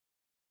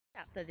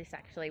out that this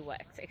actually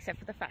works, except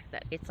for the fact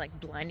that it's like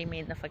blinding me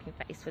in the fucking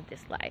face with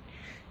this light.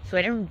 So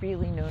I don't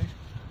really know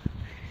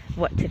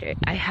what to do.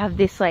 I have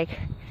this like,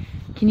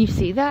 can you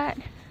see that?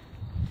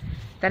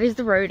 That is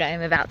the road I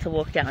am about to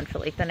walk down for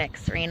like the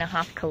next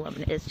 3.5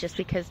 kilometers, just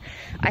because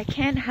I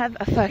can't have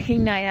a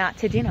fucking night out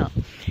to dinner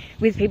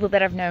with people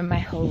that I've known my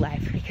whole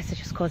life, because it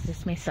just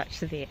causes me such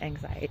severe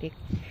anxiety.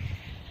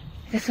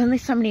 There's only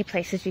so many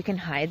places you can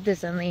hide.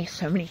 There's only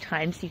so many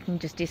times you can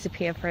just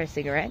disappear for a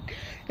cigarette.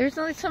 There's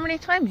only so many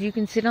times you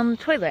can sit on the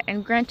toilet.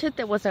 And granted,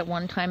 there was that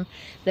one time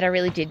that I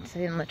really did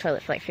sit on the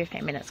toilet for like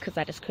 15 minutes because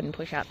I just couldn't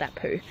push out that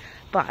poo.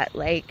 But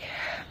like,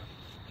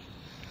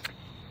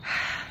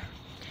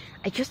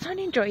 I just don't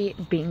enjoy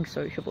being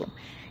sociable.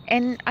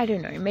 And I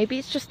don't know, maybe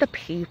it's just the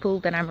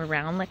people that I'm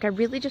around. Like, I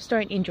really just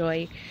don't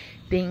enjoy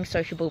being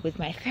sociable with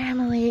my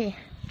family.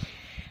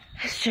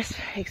 It's just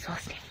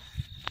exhausting.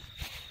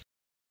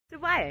 So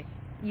why,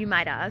 you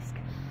might ask,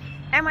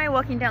 am I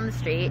walking down the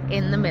street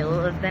in the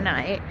middle of the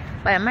night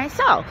by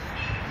myself?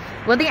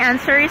 Well, the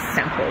answer is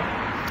simple.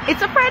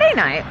 It's a Friday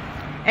night,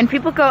 and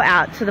people go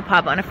out to the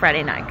pub on a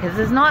Friday night because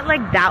there's not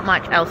like that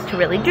much else to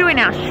really do in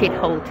our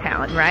shithole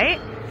town,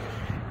 right?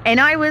 And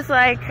I was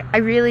like, I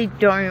really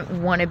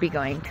don't want to be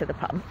going to the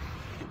pub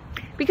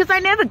because I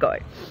never go.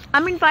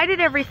 I'm invited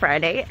every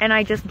Friday and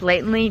I just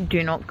blatantly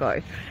do not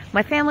go.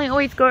 My family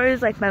always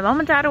goes, like my mom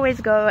and dad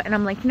always go, and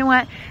I'm like, you know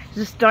what?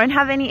 Just don't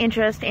have any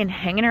interest in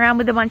hanging around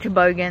with a bunch of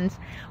bogans,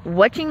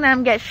 watching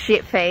them get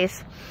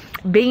shit-faced,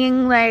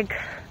 being like,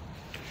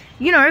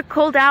 you know,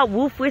 called out,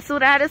 wolf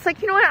whistled at. It's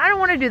like, you know what? I don't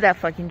want to do that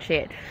fucking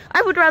shit.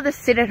 I would rather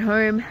sit at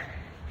home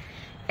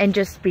and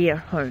just be at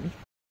home.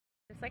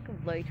 It's like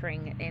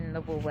loitering in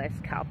the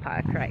Woolworths car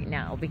park right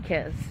now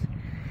because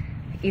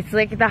it's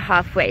like the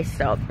halfway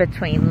stop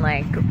between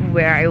like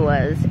where I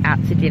was out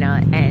to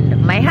dinner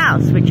and my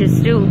house, which is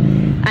still,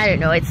 I don't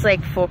know, it's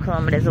like 4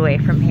 kilometers away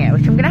from here,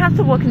 which I'm gonna have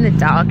to walk in the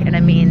dark. And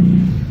I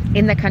mean,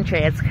 in the country,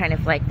 it's kind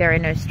of like there are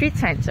no street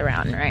signs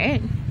around,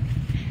 right?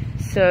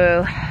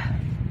 So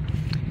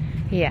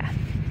yeah,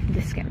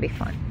 this is gonna be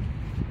fun.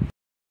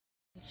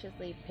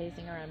 Anxiously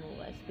pacing around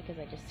Woolworths because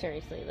I just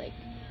seriously like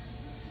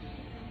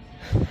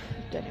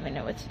don't even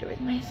know what to do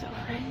with myself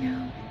right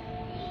now.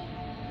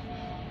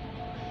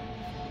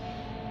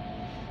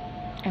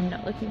 I'm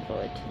not looking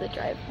forward to the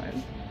drive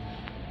home.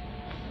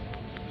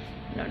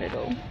 Not at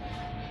all.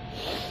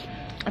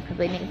 I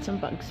probably need some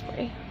bug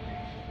spray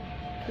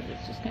because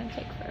it's just gonna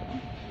take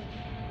forever.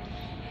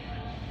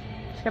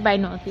 Should I buy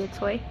Northie a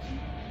toy?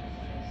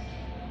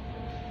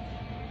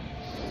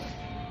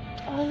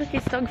 Oh look,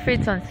 his dog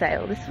food's on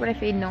sale. This is what I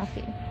feed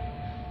Northie.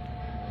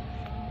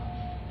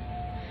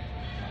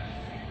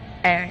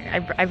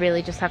 And I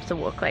really just have to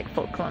walk like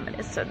 4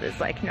 kilometers, so there's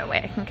like no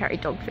way I can carry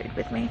dog food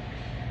with me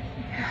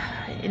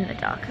in the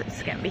dark.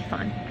 It's gonna be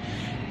fun.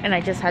 And I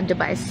just had to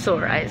buy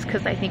sore eyes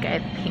because I think I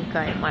have pink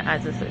eye and my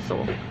eyes are so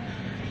sore.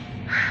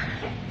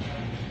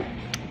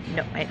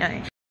 No, I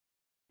know.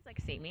 Like,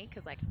 see me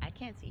because like I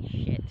can't see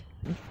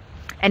shit.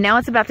 And now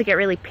it's about to get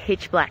really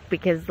pitch black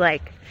because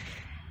like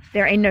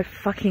there ain't no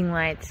fucking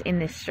lights in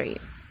this street.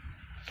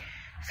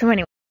 So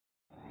anyway,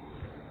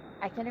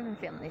 I can't even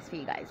film this for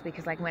you guys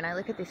because like when I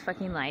look at this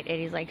fucking light, it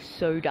is like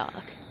so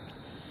dark.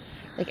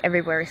 Like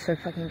everywhere is so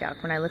fucking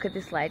dark. When I look at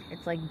this light,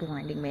 it's like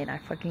blinding me and I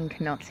fucking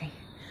cannot see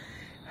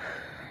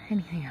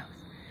anything else.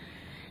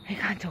 I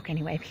can't talk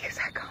anyway because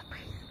I can't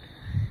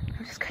breathe.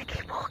 I'm just gonna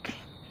keep walking.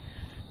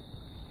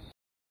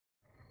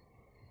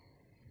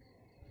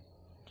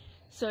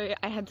 So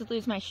I had to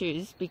lose my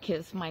shoes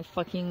because my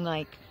fucking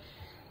like,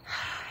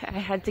 I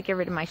had to get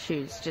rid of my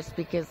shoes just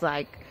because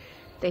like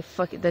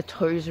the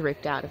toes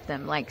ripped out of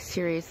them. Like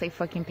seriously,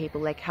 fucking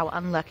people, like how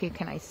unlucky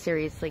can I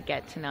seriously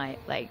get tonight?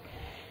 Like,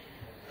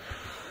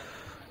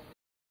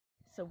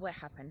 so what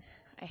happened?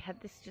 I had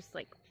this just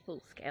like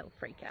full scale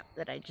freak out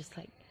that I just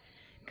like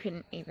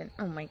couldn't even,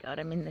 oh my god,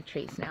 I'm in the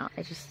trees now.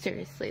 I just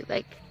seriously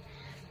like,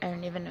 I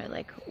don't even know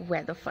like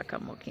where the fuck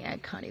I'm walking. I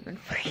can't even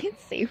fucking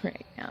see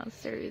right now,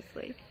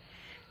 seriously.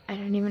 I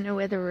don't even know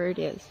where the road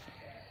is.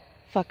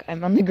 Fuck,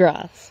 I'm on the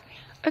grass.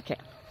 Okay,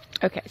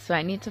 so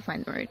I need to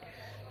find the road.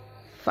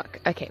 Fuck,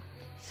 okay,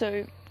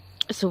 so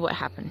what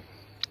happened?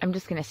 I'm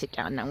just gonna sit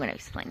down and I'm gonna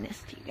explain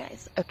this to you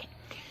guys. Okay,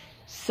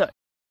 so,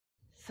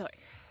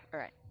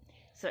 alright,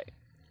 so,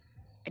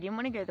 I didn't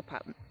want to go to the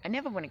pub. I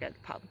never want to go to the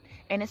pub.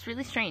 And it's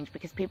really strange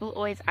because people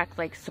always act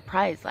like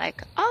surprised,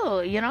 like,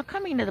 oh, you're not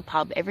coming to the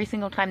pub. Every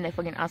single time they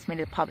fucking ask me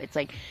to the pub, it's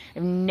like,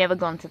 I've never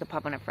gone to the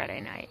pub on a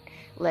Friday night.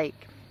 Like,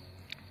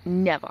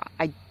 never.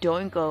 I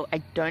don't go, I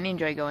don't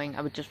enjoy going.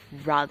 I would just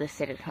rather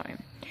sit at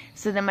home.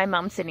 So then my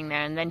mom's sitting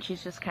there and then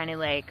she's just kind of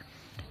like,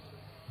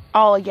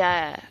 oh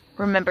yeah,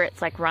 remember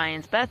it's like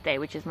Ryan's birthday,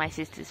 which is my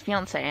sister's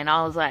fiance. And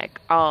I was like,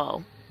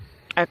 oh,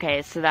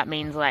 okay, so that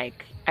means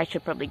like I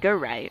should probably go,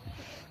 right?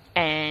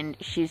 And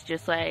she's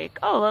just like,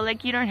 oh, well,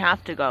 like you don't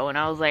have to go. And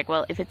I was like,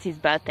 well, if it's his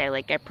birthday,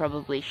 like I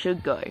probably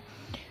should go.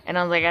 And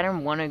I was like, I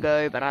don't want to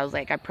go, but I was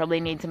like, I probably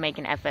need to make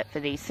an effort for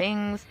these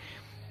things.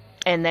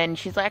 And then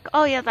she's like,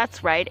 oh yeah,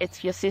 that's right,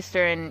 it's your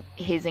sister and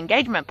his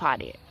engagement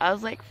party. I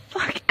was like,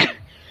 fuck.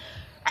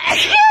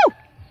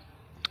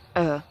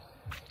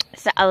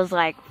 So I was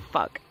like,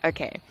 fuck,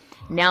 okay.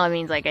 Now it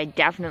means, like, I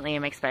definitely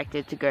am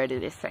expected to go to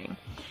this thing.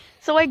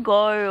 So I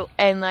go,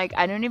 and, like,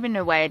 I don't even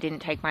know why I didn't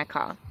take my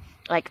car.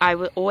 Like, I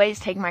would always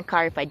take my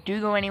car if I do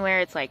go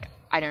anywhere. It's like,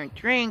 I don't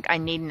drink, I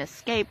need an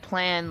escape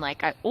plan.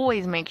 Like, I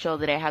always make sure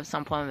that I have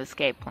some form of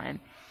escape plan.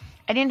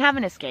 I didn't have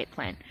an escape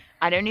plan.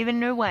 I don't even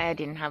know why I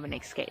didn't have an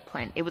escape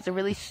plan. It was a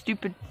really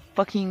stupid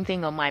fucking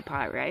thing on my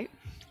part, right?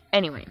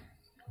 Anyway,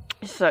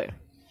 so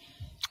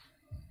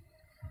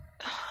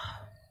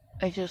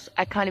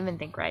I can't even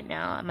think right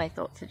now. My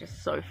thoughts are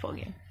just so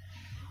foggy.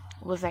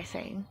 What was I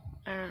saying?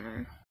 I don't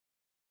know.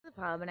 The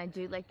pub, and I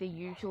do like the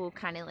usual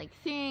kind of like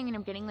thing, and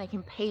I'm getting like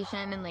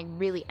impatient and like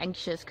really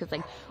anxious because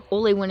like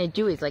all I want to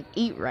do is like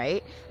eat,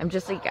 right? I'm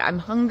just like, I'm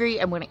hungry,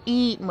 I want to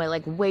eat, and we're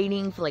like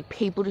waiting for like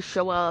people to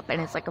show up,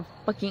 and it's like a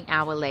fucking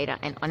hour later,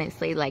 and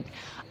honestly, like,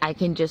 I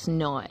can just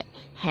not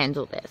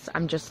handle this.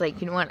 I'm just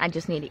like, you know what, I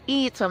just need to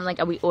eat. So I'm like,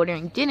 are we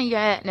ordering dinner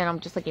yet? And then I'm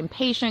just like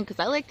impatient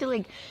because I like to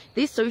like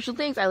these social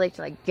things, I like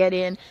to like get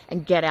in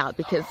and get out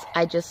because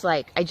I just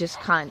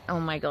can't.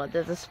 Oh my god,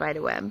 there's a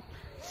spider web.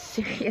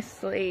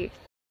 Seriously.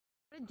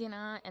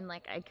 Dinner, and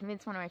like I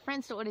convinced one of my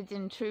friends to order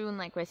dinner too, and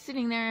like we're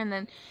sitting there, and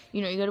then,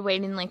 you know, you gotta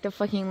wait in like the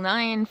fucking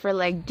line for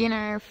like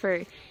dinner,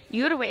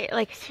 you gotta wait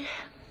like,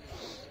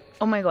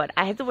 oh my god,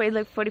 I had to wait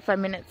like 45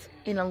 minutes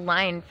in a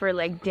line for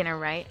like dinner,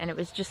 right? And it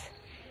was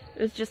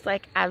just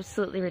like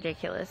absolutely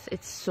ridiculous.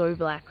 It's so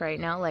black right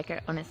now, like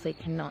I honestly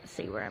cannot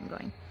see where I'm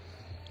going.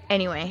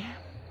 Anyway,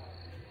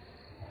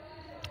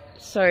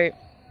 so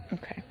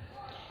okay,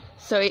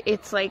 so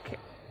it's like,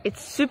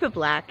 it's super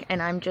black,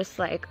 and I'm just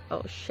like,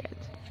 oh shit.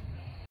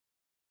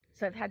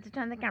 So I've had to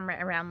turn the camera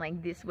around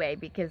like this way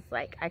because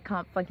like I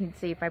can't fucking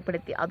see if I put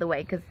it the other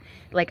way, because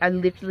like I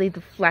literally,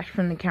 the flash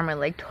from the camera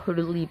like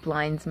totally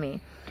blinds me,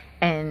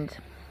 and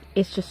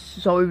it's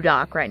just so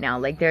dark right now.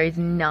 Like there is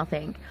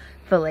nothing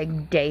for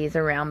like days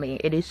around me.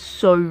 It is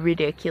so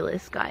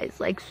ridiculous, guys,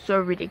 like so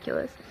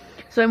ridiculous.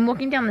 So I'm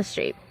walking down the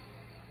street,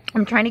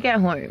 I'm trying to get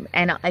home,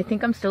 and I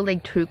think I'm still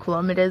like 2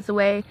 kilometers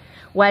away.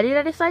 Why did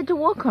I decide to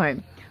walk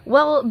home?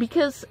 Well,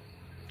 because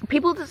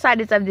people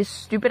decided to have this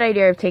stupid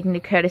idea of taking the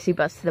courtesy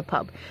bus to the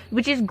pub,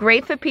 which is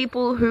great for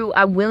people who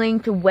are willing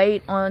to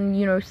wait on,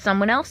 you know,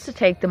 someone else to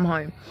take them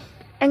home.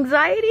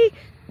 Anxiety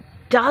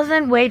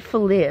doesn't wait for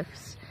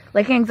lifts.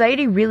 Like,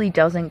 anxiety really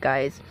doesn't,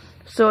 guys.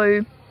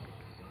 So,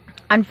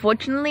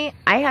 unfortunately,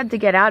 I had to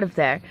get out of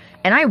there,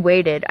 and I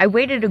waited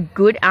a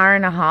good hour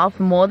and a half,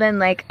 more than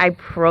like I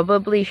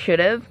probably should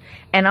have,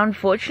 and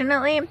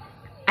unfortunately,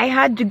 I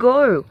had to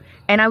go.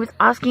 And I was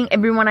asking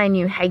everyone I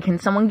knew, hey, can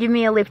someone give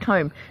me a lift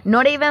home?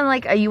 Not even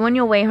like, are you on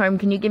your way home?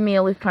 Can you give me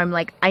a lift home?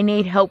 Like, I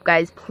need help,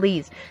 guys,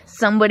 please.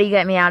 Somebody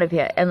get me out of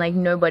here. And like,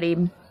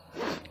 nobody,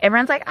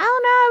 everyone's like,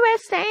 oh no, we're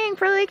staying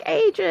for like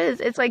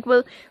ages. It's like,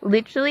 well,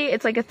 literally,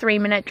 it's like a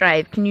 3-minute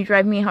drive. Can you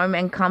drive me home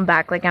and come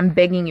back? Like, I'm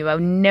begging you. I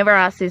would never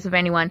ask this of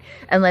anyone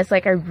unless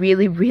like I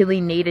really,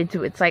 really needed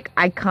to. It's like,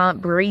 I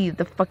can't breathe.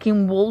 The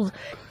fucking walls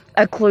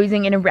are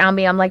closing in around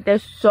me. I'm like,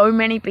 there's so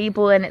many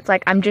people, and it's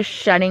like I'm just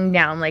shutting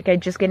down. Like, I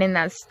just get in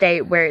that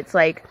state where it's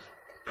like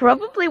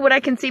probably what I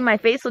can see my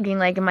face looking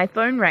like in my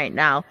phone right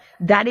now.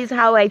 That is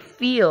how I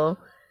feel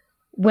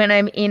when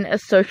I'm in a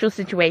social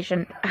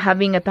situation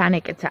having a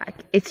panic attack.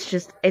 It's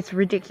just, it's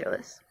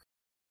ridiculous.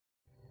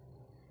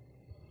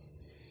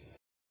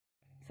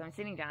 So I'm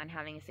sitting down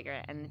having a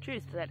cigarette, and the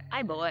truth that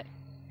I bought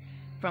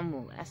from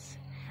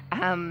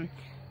Woolworths.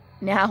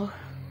 Now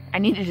I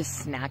needed a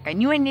snack. I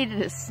knew I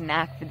needed a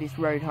snack for this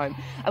road home.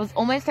 I was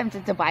almost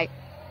tempted to buy,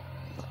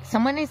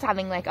 someone is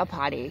having like a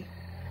party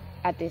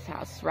at this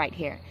house right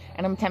here,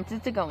 and I'm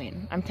tempted to go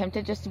in. I'm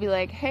tempted just to be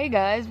like, hey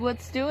guys,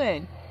 what's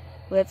doing?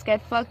 Let's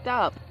get fucked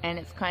up. And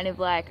it's kind of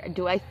like,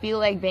 do I feel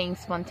like being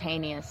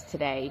spontaneous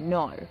today?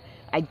 No,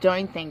 I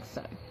don't think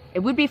so. It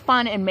would be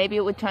fun, and maybe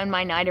it would turn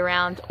my night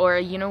around, or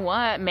you know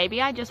what,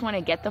 maybe I just want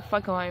to get the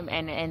fuck home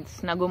and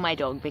snuggle my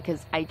dog,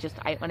 because I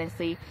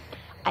honestly,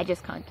 I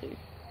just can't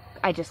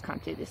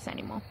do this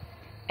anymore.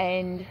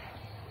 And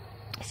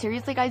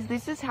seriously, guys,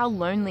 this is how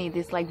lonely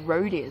this like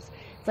road is.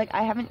 It's like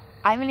I haven't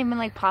even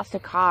like passed a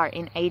car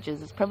in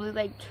ages. It's probably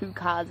like 2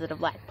 cars that have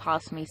like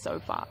passed me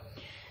so far.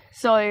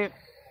 So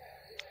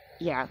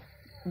yeah,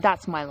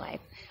 that's my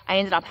life. I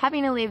ended up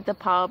having to leave the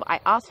pub. I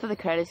asked for the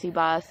courtesy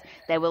bus.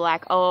 They were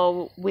like,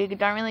 oh, we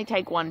don't really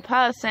take one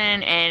person,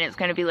 and it's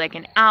going to be like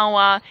an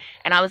hour.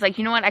 And I was like,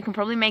 you know what, I can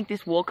probably make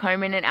this walk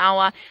home in an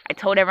hour. I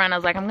told everyone, I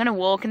was like, I'm going to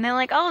walk. And they're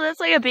like, oh,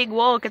 that's like a big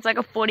walk. It's like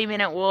a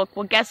 40-minute walk.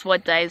 Well, guess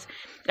what, guys?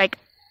 Like,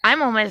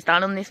 I'm almost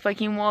done on this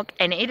fucking walk,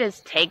 and it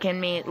has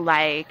taken me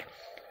like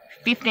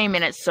 15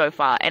 minutes so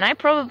far. And I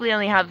probably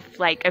only have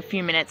like a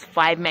few minutes,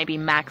 5 maybe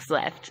max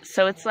left.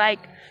 So it's like,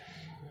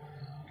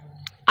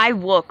 I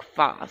walk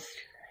fast.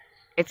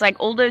 It's like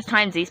all those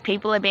times these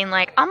people have been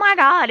like, oh my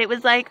god, it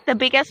was like the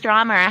biggest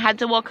drama, I had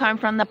to walk home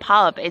from the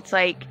pub. It's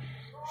like,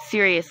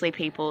 seriously,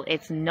 people,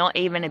 it's not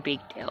even a big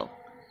deal.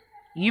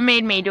 You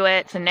made me do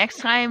it, so next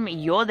time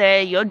you're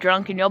there, you're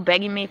drunk, and you're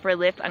begging me for a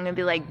lift, I'm gonna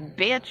be like,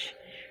 bitch,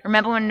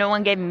 remember when no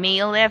one gave me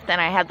a lift and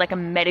I had like a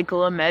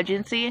medical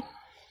emergency?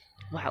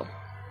 Well,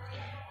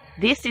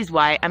 This is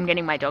why I'm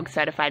getting my dog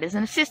certified as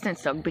an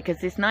assistance dog, because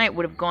this night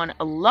would have gone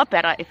a lot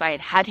better if I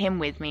had had him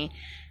with me.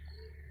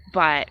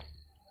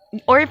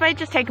 Or if I had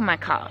just taken my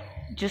car.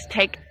 Just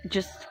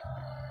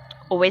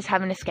always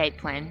have an escape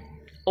plan.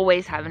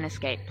 Always have an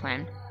escape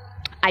plan.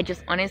 I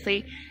just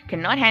honestly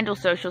cannot handle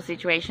social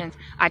situations.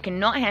 I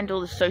cannot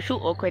handle the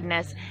social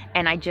awkwardness.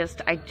 And I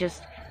just,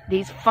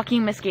 these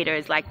fucking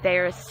mosquitoes, like,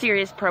 they're a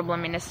serious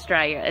problem in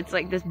Australia. It's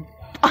like there's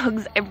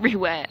bugs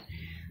everywhere.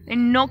 They're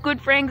not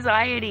good for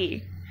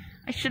anxiety.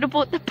 I should have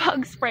bought the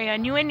bug spray. I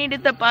knew I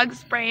needed the bug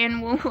spray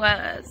in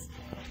Woolworths.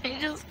 I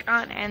just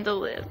can't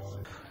handle this.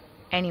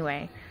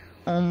 Anyway,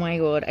 oh my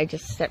god, I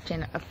just stepped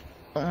in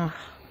a...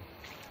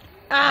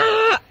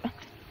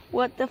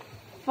 What the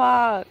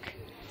fuck?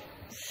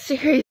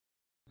 Seriously.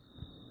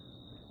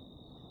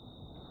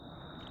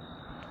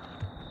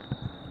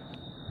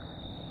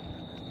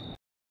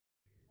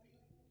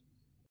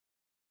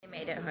 I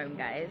made it home,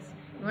 guys.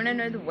 You want to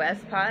know the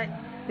worst part?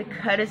 The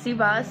courtesy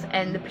bus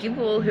and the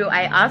people who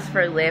I asked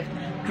for a lift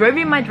drove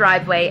in my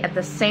driveway at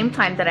the same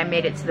time that I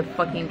made it to the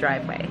fucking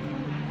driveway.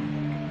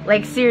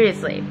 Like,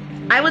 seriously.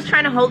 I was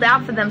trying to hold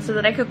out for them so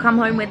that I could come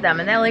home with them,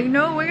 and they're like,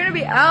 no, we're gonna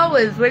be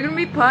hours, we're gonna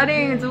be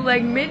partying until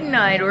like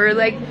midnight or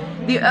like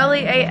the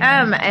early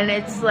AM, and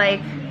it's like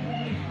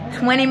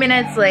 20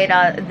 minutes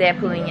later they're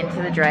pulling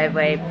into the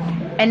driveway,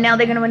 and now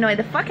they're gonna annoy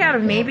the fuck out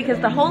of me because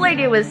the whole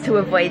idea was to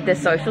avoid the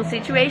social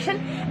situation,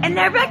 and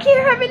they're back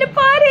here having a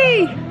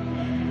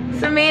party.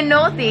 So me and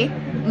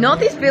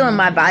Northie's feeling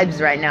my vibes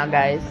right now,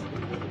 guys.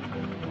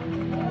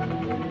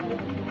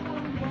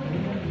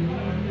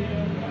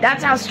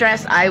 That's how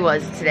stressed I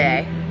was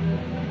today.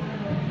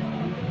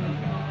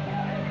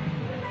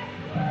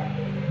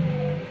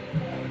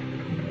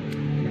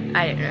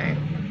 I don't know.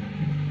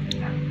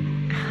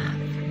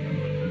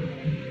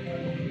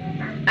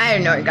 I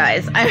don't know,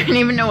 guys. I don't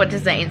even know what to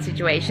say in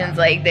situations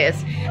like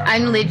this.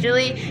 I'm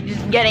literally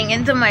just getting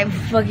into my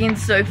fucking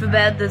sofa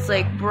bed that's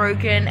like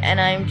broken,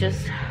 and I'm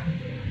just...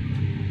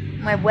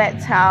 my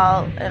wet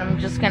towel, and I'm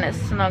just gonna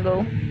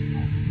snuggle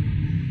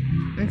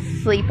and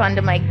sleep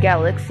under my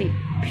Galaxy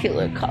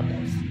pillow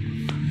covers.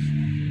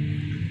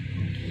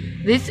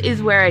 This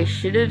is where I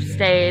should have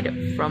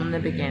stayed from the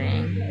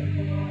beginning.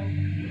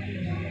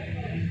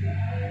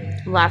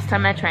 Last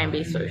time I try and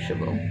be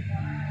sociable.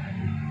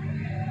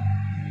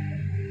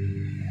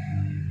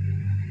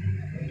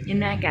 Good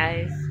night,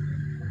 guys.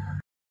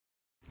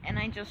 And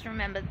I just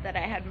remembered that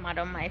I had mud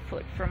on my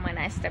foot from when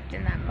I stepped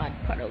in that mud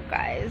puddle,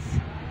 guys.